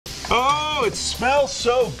Oh, it smells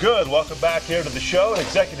so good. Welcome back here to the show.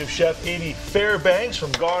 Executive Chef Amy Fairbanks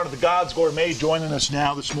from Garden of the Gods Gourmet joining us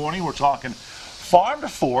now this morning. We're talking farm to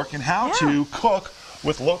fork and how to cook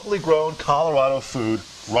with locally grown Colorado food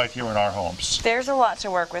right here in our homes. There's a lot to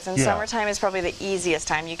work with, and summertime is probably the easiest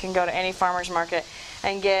time. You can go to any farmer's market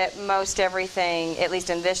and get most everything, at least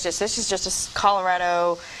in this dish. This is just a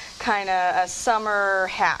Colorado kind of a summer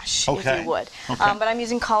hash, if you would. But I'm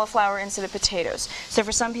using cauliflower instead of potatoes. So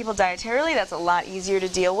for some people dietarily, that's a lot easier to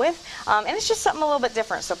deal with. And it's just something a little bit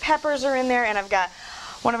different. So peppers are in there, and I've got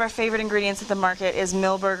one of our favorite ingredients at the market is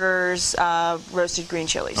Milberger's roasted green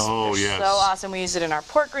chilies. Oh, They're yes. so awesome. We use it in our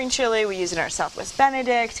pork green chili. We use it in our Southwest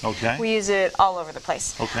Benedict. We use it all over the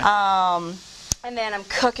place. And then I'm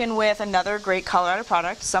cooking with another great Colorado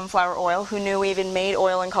product, sunflower oil. Who knew we even made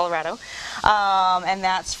oil in Colorado? And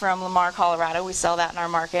that's from Lamar, Colorado. We sell that in our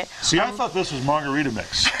market. See, I thought this was margarita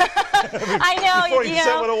mix. I know. Before you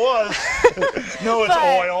said what it was. No, it's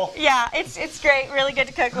oil. Yeah, it's great. Really good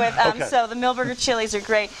to cook with. So the Milberger chilies are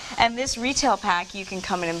great. And this retail pack you can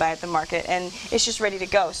come in and buy at the market, and it's just ready to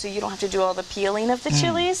go. So you don't have to do all the peeling of the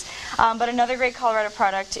chilies. But another great Colorado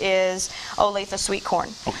product is Olathe sweet corn.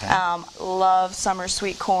 Love summer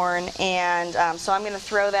sweet corn, and so I'm going to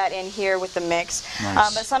throw that in here with the mix.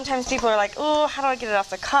 But sometimes people are like, oh, how do I get it off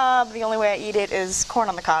the cob? The only way I eat it is corn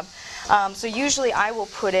on the cob. So usually I will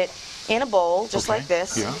put it in a bowl, just like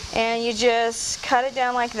this, and you just cut it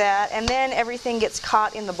down like that, and then everything gets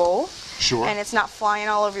caught in the bowl, and it's not flying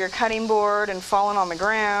all over your cutting board and falling on the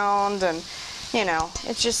ground, and you know,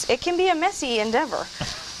 it can be a messy endeavor.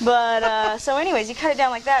 But so anyways, you cut it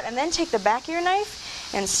down like that, and then take the back of your knife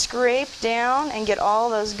and scrape down and get all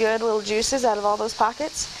those good little juices out of all those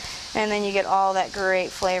pockets. And then you get all that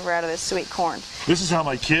great flavor out of this sweet corn. This is how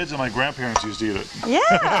my kids and my grandparents used to eat it. Yeah,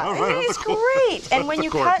 it is great. And when you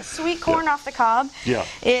cut sweet corn off the cob,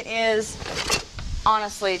 it is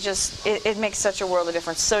honestly just, it makes such a world of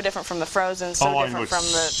difference. So different from the frozen, so different from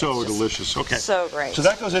the... So delicious. Okay. So great. So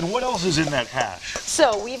that goes in. What else is in that hash?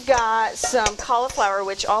 So we've got some cauliflower,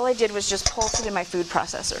 which all I did was just pulse it in my food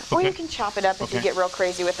processor. Or you can chop it up if you get real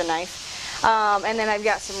crazy with a knife. And then I've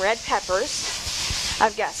got some red peppers.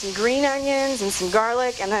 I've got some green onions and some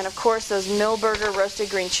garlic, and then of course those Milberger roasted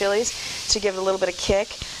green chilies to give it a little bit of kick.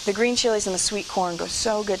 The green chilies and the sweet corn go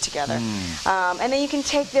so good together. And then you can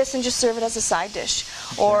take this and just serve it as a side dish.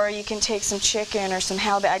 Or you can take some chicken or some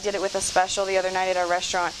halibut. I did it with a special the other night at our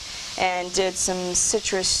restaurant and did some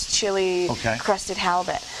citrus chili crusted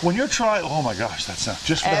halibut. When you're trying, oh my gosh, that's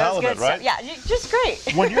just for the halibut, right? Yeah, just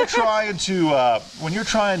great. When you're trying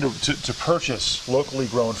to purchase locally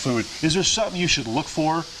grown food, is there something you should look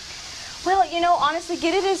for? Well, you know, honestly,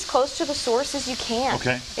 get it as close to the source as you can.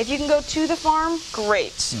 If you can go to the farm,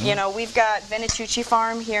 great. You know, we've got Venitucci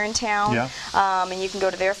Farm here in town, and you can go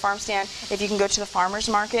to their farm stand. If you can go to the farmer's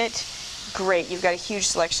market, great. You've got a huge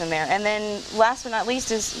selection there. And then last but not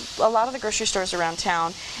least is a lot of the grocery stores around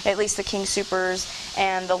town, at least the King Soopers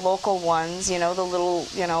and the local ones, you know, the little,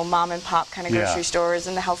 you know, mom and pop kind of grocery stores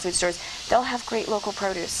and the health food stores, they'll have great local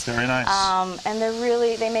produce. Very nice. And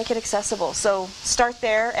they make it accessible. So start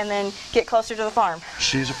there and then get closer to the farm.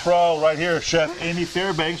 She's a pro right here, Chef Amy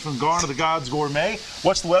Fairbanks from Garden of the Gods Gourmet.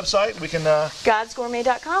 What's the website? We can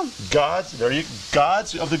godsgourmet.com. Gods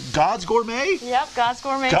of the Gods Gourmet? Yep,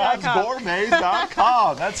 godsgourmet.com.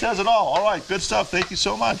 Godsgourmet.com. That says it all. All right, good stuff. Thank you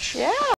so much. Yeah.